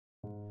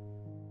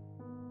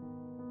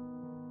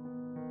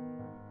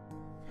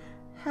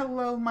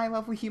Hello my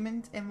lovely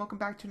humans, and welcome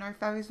back to another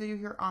fabulous video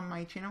here on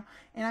my channel,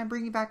 and I'm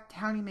bringing back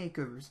Townie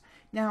makeovers.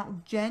 Now,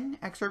 Jen,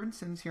 Urban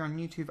Sims here on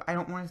YouTube, I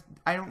don't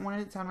want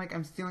it to sound like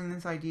I'm stealing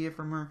this idea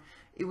from her.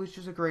 It was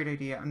just a great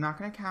idea. I'm not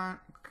going to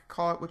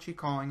call it what she's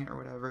calling it or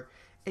whatever.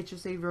 It's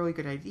just a really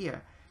good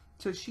idea.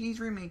 So she's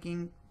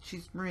remaking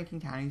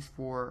Townies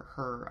for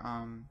her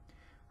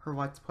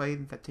Let's Play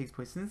that takes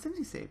place in the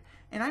Simsy save.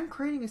 And I'm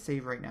creating a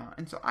save right now,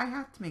 and so I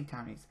have to make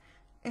Townies.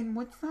 And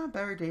what's not a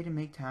better day to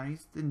make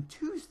Townies than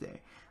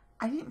Tuesday?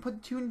 I didn't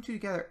put 2 and 2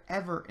 together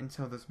ever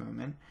until this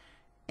moment.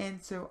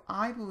 And so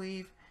I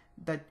believe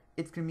that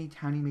it's going to be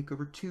Townie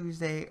Makeover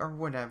Tuesday or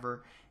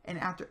whatever. And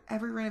after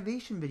every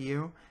renovation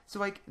video, so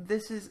like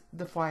this is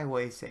the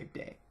flyaway save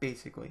day,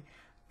 basically.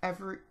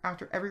 After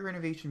every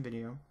renovation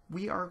video,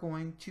 we are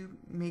going to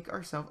make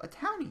ourselves a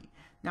Townie.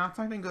 Now it's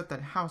not going to go with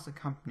that house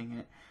accompanying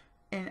it.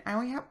 And I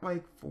only have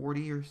like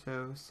 40 or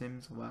so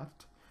Sims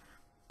left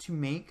to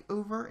make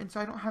over, and so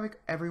I don't have like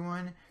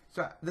everyone,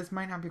 so this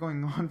might not be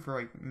going on for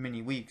like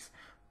many weeks,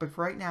 but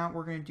for right now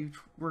we're gonna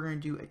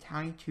do a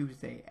Townie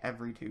Tuesday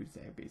every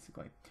Tuesday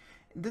basically.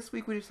 This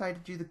week we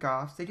decided to do the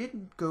Goths. They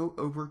didn't go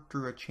over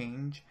through a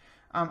change.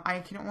 I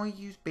can only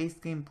use base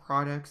game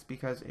products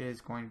because it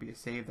is going to be a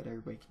save that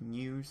everybody can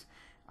use,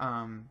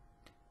 and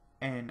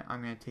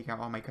I'm gonna take out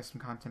all my custom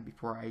content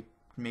before I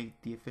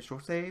make the official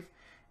save.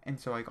 And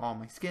so like all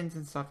my skins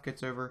and stuff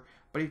gets over.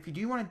 But if you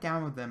do want to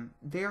download them,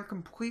 they are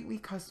completely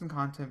custom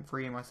content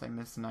free unless I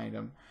miss an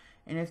item.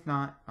 And if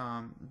not,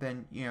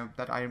 then you know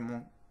that item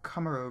won't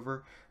come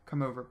over.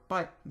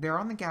 But they're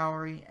on the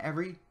gallery.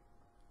 Every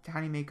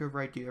Townie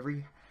makeover I do,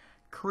 every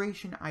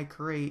creation I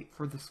create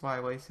for the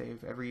flyaway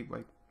save, every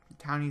like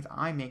Townies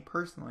I make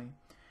personally,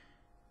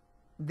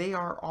 they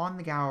are on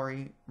the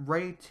gallery,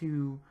 ready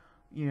to,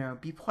 you know,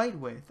 be played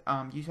with.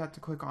 You just have to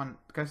click on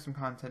custom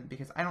content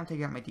because I don't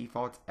take out my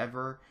defaults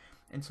ever,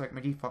 and so like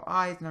my default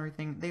eyes and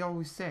everything, they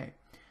always stay.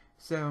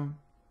 So,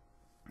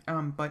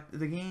 but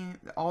the game,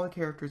 all the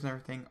characters and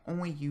everything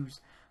only use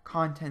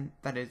content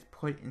that is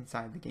put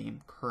inside the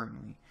game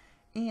currently.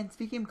 And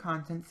speaking of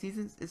content,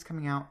 Seasons is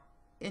coming out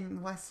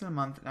in less than a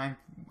month, and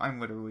I'm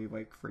literally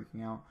like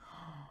freaking out.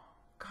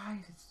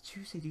 Guys, it's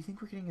Tuesday. Do you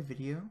think we're getting a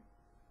video?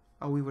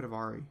 Oh, we would have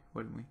already,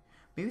 wouldn't we?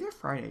 Maybe they're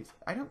Fridays.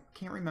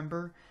 Can't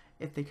remember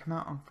if they come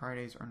out on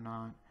Fridays or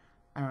not.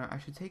 I don't know.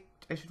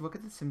 I should look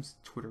at the Sims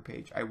Twitter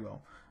page. I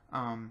will.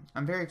 I'm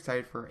very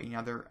excited for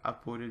another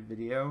uploaded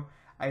video.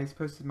 I just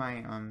posted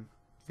my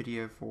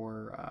video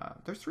for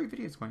there's 3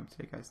 videos going up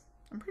today, guys.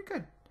 I'm pretty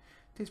good.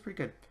 Today's pretty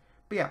good.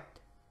 But yeah.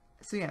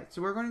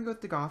 So we're going to go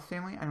with the Goth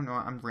family. I don't know.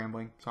 I'm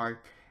rambling. Sorry.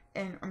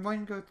 And I'm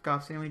going to go with the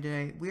Goth family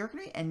today. We are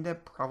going to end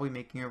up probably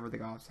making over the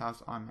Goth's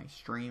house on my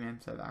stream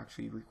instead of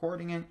actually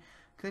recording it,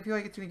 because I feel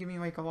like it's going to give me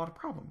like a lot of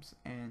problems,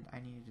 and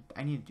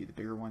I need to do the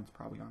bigger ones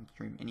probably on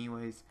stream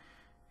anyways,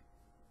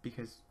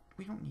 because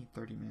we don't need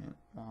 30-minute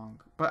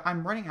long. But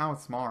I'm running out of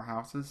smaller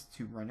houses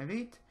to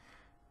renovate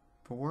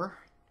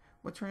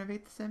let's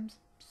renovate the Sims.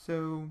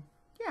 So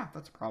yeah,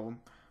 that's a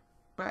problem.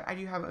 But I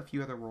do have a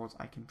few other worlds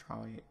I can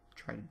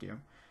try to do.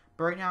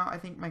 But right now, I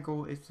think my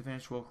goal is to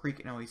finish Willow Creek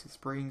and Oasis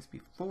Springs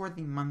before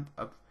the month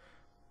of,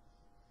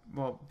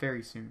 well,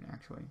 very soon,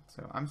 actually.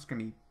 So I'm just going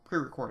to be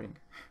pre-recording,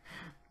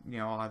 you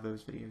know, a lot of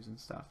those videos and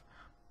stuff.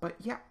 But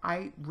yeah,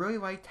 I really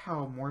liked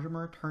how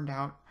Mortimer turned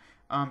out.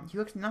 He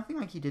looks nothing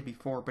like he did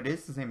before, but it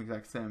is the same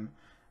exact sim,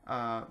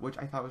 which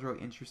I thought was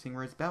really interesting.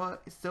 Whereas Bella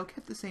still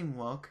kept the same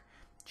look.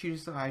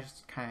 I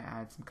just kind of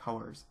added some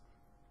colors.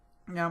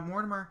 Now,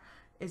 Mortimer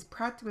is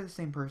practically the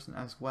same person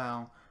as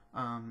well.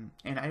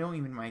 And I don't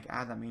even like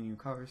add that many new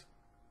colors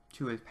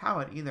to his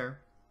palette either.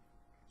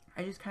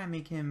 I just kind of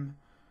make him,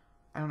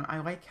 I don't know, I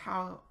like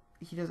how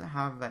he doesn't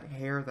have that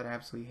hair that I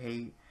absolutely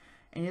hate,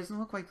 and he doesn't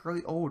look like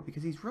really old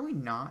because he's really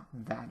not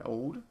that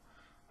old.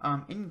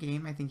 In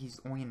game, I think he's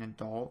only an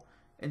adult,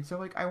 and so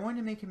like I wanted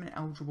to make him an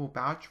eligible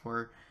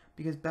bachelor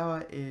because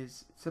Bella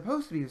is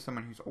supposed to be with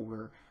someone who's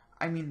older.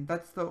 I mean,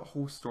 that's the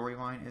whole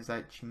storyline, is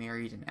that she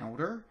married an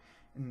elder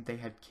and they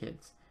had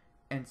kids,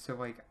 and so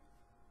like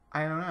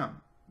I don't know.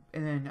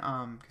 And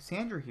then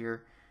Cassandra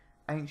here,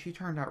 I think she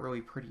turned out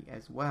really pretty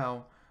as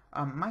well.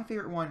 My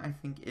favorite one, I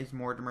think, is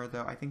Mortimer,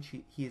 though. I think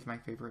he is my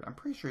favorite. I'm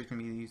pretty sure he's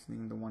going to be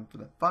using the one for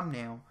the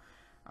thumbnail.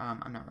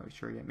 I'm not really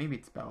sure yet. Maybe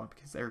it's Bella,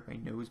 because everybody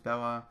knows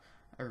Bella.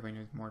 Everybody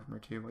knows Mortimer,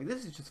 too. Like,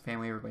 this is just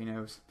family everybody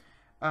knows.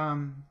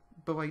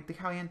 But, like, the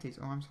Calientes...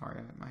 Oh, I'm sorry.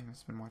 I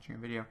must have been watching a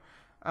video.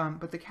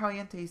 But the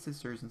Caliente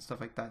sisters and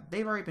stuff like that,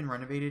 they've already been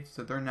renovated,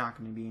 so they're not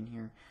going to be in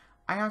here.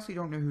 I honestly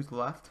don't know who's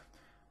left.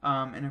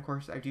 And of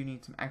course, I do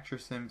need some extra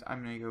Sims.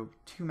 I'm going to go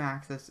to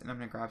Maxis, and I'm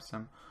going to grab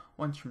some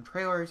ones from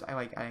trailers. I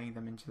like adding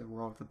them into the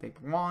world that they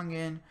belong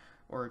in,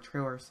 or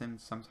trailer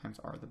Sims sometimes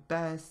are the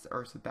best,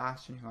 or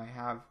Sebastian, who I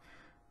have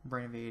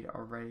renovated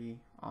already,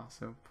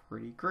 also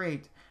pretty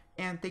great.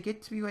 And they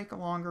get to be like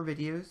longer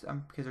videos,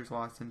 because there's a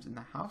lot of Sims in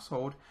the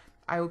household.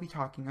 I will be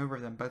talking over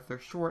them, but if they're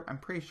short, I'm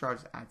pretty sure I'll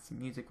just add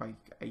some music like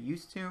I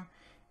used to,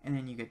 and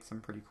then you get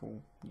some pretty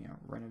cool, you know,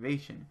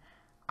 renovation.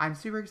 I'm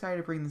super excited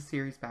to bring the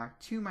series back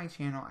to my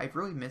channel. I've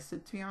really missed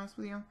it, to be honest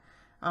with you.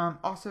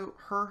 Also,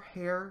 her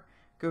hair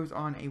goes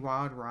on a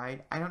wild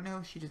ride. I don't know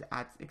if she just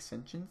adds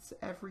extensions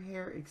to every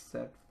hair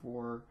except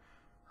for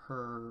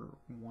her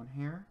one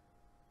hair.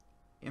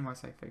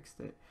 Unless I fixed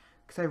it.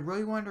 Because I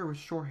really wanted her with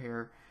short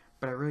hair,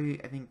 but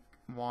I think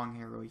long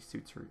hair really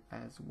suits her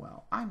as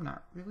well. I'm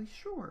not really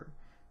sure,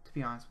 to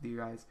be honest with you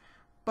guys.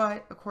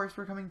 But, of course,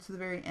 we're coming to the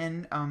very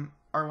end.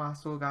 Our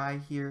last little guy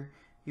here,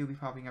 he'll be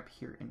popping up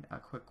here in a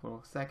quick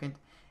little second.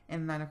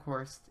 And that, of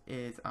course,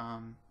 is,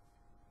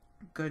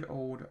 good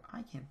old,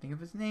 I can't think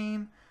of his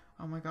name.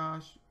 Oh my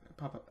gosh,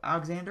 pop up.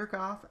 Alexander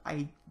Goth.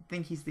 I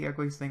think he's the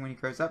ugliest thing when he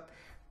grows up.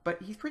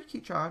 But he's pretty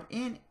cute child.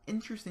 And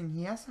interesting,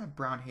 he has to have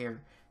brown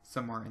hair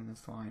somewhere in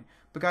this line.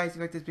 But guys, if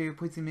you like this video,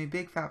 please give me a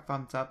big fat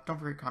thumbs up. Don't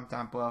forget to comment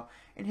down below.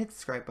 And hit the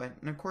subscribe button.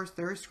 And of course,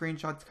 there are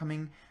screenshots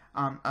coming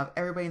of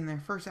everybody in their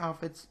first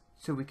outfits,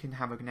 so we can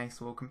have a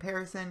nice little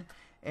comparison.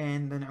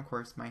 And then, of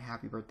course, my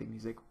happy birthday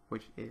music,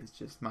 which is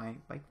just my,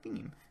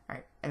 theme.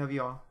 Alright, I love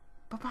you all.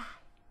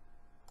 Bye-bye.